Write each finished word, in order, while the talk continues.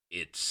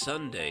It's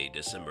Sunday,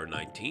 December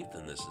 19th,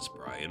 and this is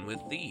Brian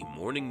with the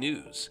Morning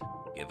News.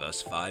 Give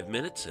us 5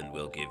 minutes and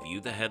we'll give you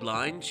the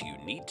headlines you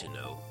need to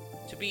know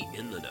to be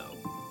in the know.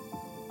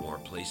 More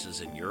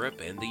places in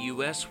Europe and the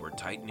U.S. were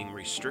tightening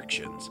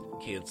restrictions,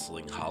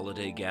 canceling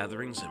holiday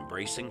gatherings and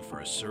bracing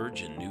for a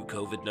surge in new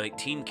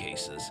COVID-19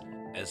 cases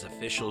as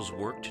officials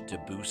worked to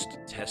boost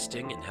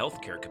testing and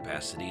healthcare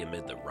capacity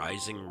amid the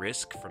rising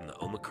risk from the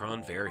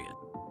Omicron variant.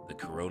 The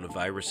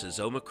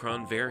coronavirus's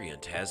Omicron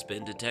variant has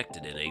been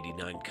detected in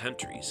 89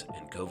 countries,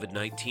 and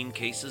COVID-19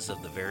 cases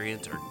of the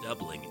variant are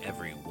doubling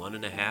every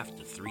 1.5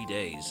 to 3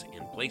 days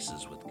in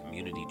places with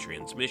community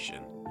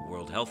transmission, the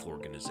World Health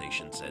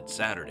Organization said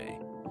Saturday.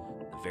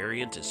 The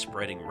variant is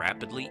spreading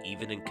rapidly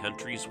even in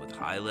countries with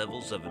high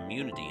levels of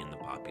immunity in the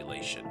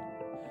population.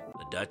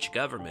 The Dutch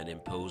government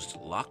imposed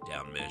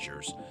lockdown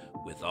measures,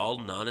 with all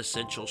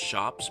non-essential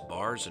shops,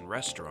 bars, and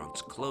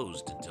restaurants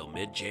closed until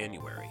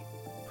mid-January.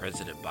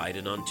 President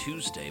Biden on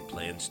Tuesday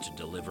plans to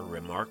deliver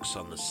remarks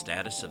on the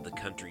status of the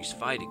country's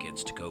fight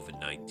against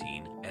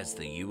COVID-19 as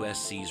the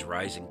U.S. sees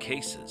rising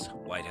cases,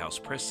 White House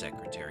Press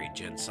Secretary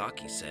Jen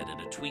Psaki said in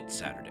a tweet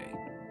Saturday.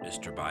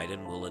 Mr.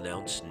 Biden will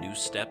announce new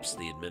steps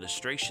the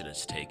administration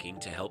is taking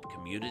to help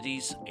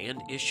communities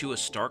and issue a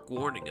stark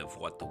warning of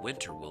what the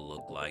winter will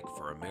look like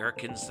for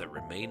Americans that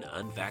remain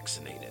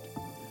unvaccinated.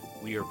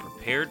 We are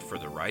prepared for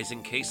the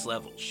rising case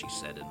levels, she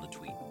said in the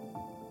tweet.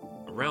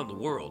 Around the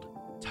world,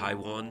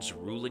 Taiwan's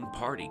ruling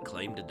party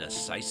claimed a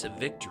decisive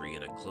victory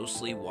in a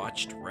closely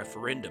watched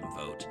referendum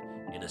vote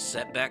in a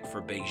setback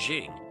for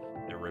Beijing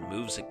that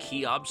removes a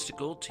key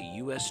obstacle to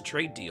U.S.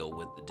 trade deal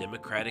with the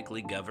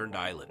democratically governed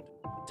island.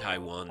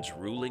 Taiwan's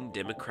ruling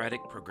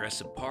Democratic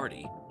Progressive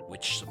Party,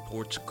 which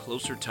supports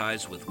closer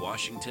ties with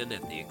Washington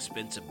at the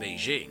expense of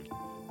Beijing,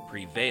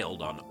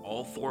 prevailed on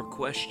all 4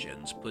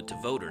 questions put to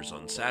voters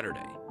on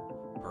Saturday.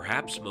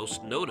 Perhaps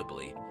most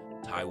notably,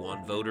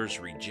 Taiwan voters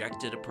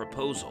rejected a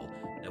proposal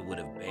that would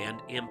have banned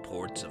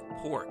imports of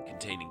pork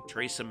containing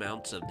trace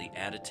amounts of the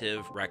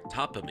additive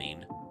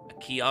ractopamine, a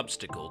key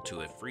obstacle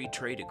to a free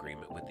trade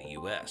agreement with the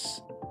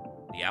U.S.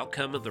 The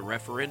outcome of the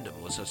referendum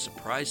was a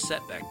surprise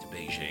setback to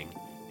Beijing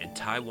and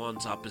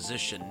Taiwan's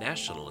opposition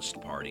Nationalist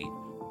Party,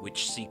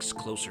 which seeks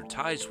closer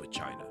ties with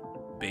China.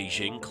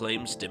 Beijing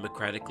claims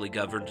democratically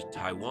governed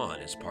Taiwan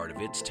as part of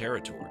its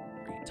territory.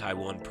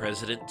 Taiwan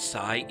President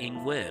Tsai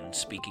Ing-wen,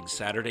 speaking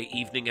Saturday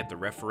evening at the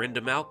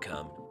referendum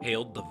outcome,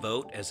 hailed the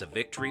vote as a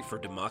victory for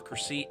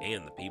democracy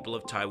and the people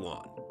of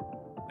Taiwan.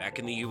 Back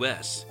in the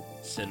U.S.,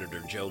 Senator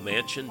Joe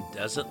Manchin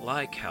doesn't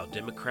like how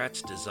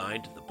Democrats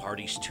designed the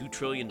party's $2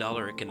 trillion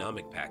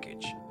economic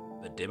package,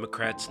 but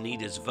Democrats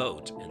need his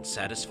vote, and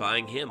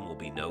satisfying him will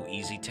be no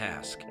easy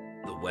task.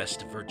 The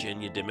West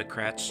Virginia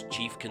Democrats'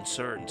 chief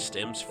concern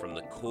stems from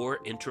the core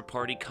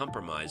intra-party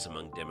compromise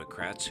among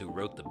Democrats who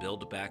wrote the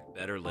Build Back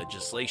Better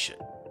legislation.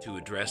 To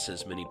address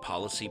as many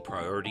policy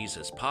priorities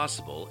as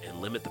possible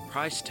and limit the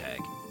price tag,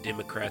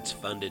 Democrats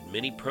funded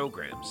many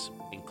programs,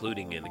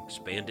 including an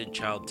expanded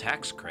child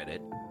tax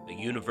credit, a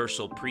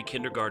universal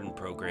pre-kindergarten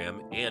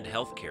program, and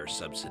health care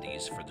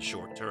subsidies for the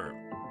short term.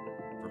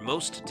 For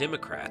most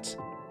Democrats,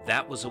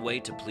 that was a way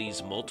to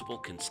please multiple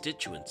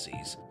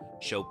constituencies,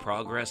 show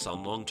progress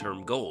on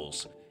long-term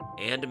goals,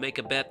 and make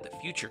a bet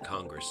that future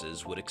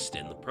Congresses would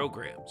extend the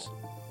programs.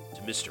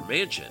 To Mr.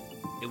 Manchin,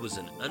 it was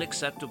an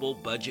unacceptable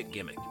budget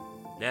gimmick.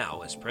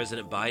 Now, as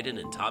President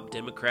Biden and top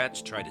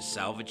Democrats try to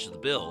salvage the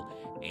bill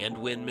and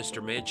win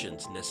Mr.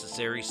 Manchin's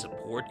necessary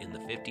support in the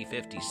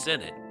 50-50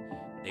 Senate,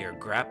 they are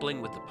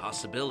grappling with the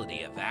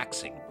possibility of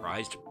axing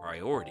prized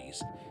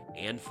priorities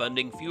and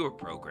funding fewer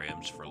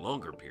programs for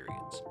longer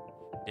periods.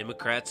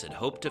 Democrats had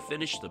hoped to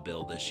finish the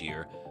bill this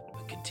year,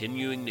 but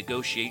continuing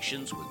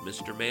negotiations with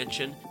Mr.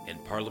 Manchin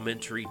and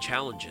parliamentary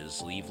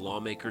challenges leave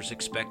lawmakers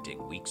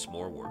expecting weeks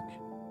more work.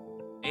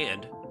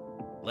 And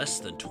less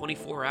than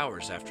 24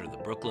 hours after the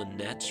Brooklyn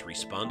Nets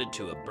responded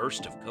to a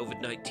burst of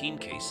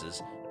COVID-19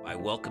 cases by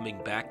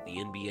welcoming back the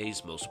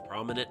NBA's most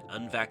prominent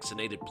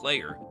unvaccinated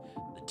player,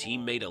 the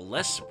team made a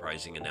less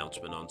surprising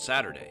announcement on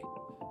Saturday.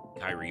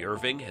 Kyrie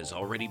Irving has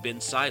already been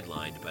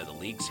sidelined by the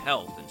league's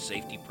health and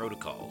safety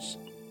protocols.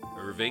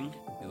 Irving,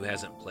 who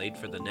hasn't played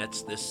for the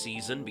Nets this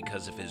season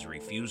because of his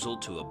refusal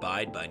to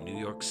abide by New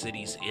York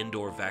City's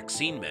indoor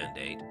vaccine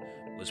mandate,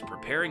 was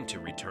preparing to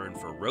return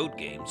for road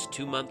games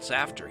 2 months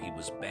after he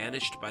was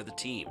banished by the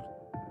team.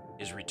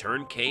 His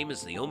return came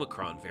as the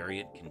Omicron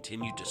variant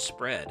continued to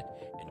spread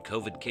and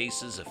COVID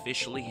cases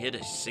officially hit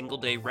a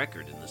single-day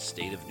record in the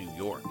state of New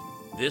York.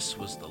 This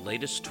was the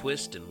latest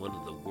twist in one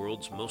of the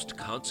world's most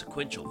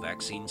consequential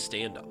vaccine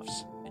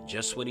standoffs, and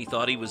just when he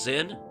thought he was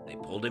in, they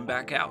pulled him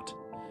back out.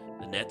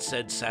 The Nets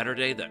said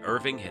Saturday that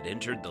Irving had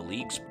entered the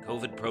league's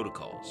COVID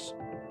protocols.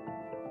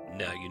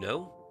 Now you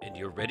know, and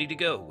you're ready to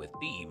go with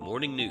the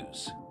Morning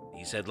News.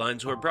 These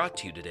headlines were brought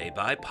to you today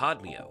by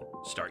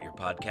Podmeo. Start your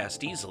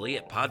podcast easily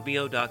at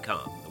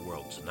podmeo.com, the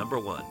world's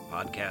 #1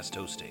 podcast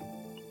hosting.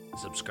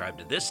 Subscribe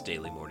to this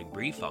daily morning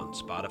brief on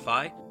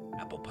Spotify,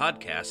 Apple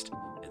Podcast,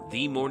 and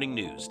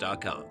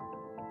themorningnews.com.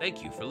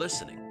 Thank you for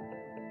listening.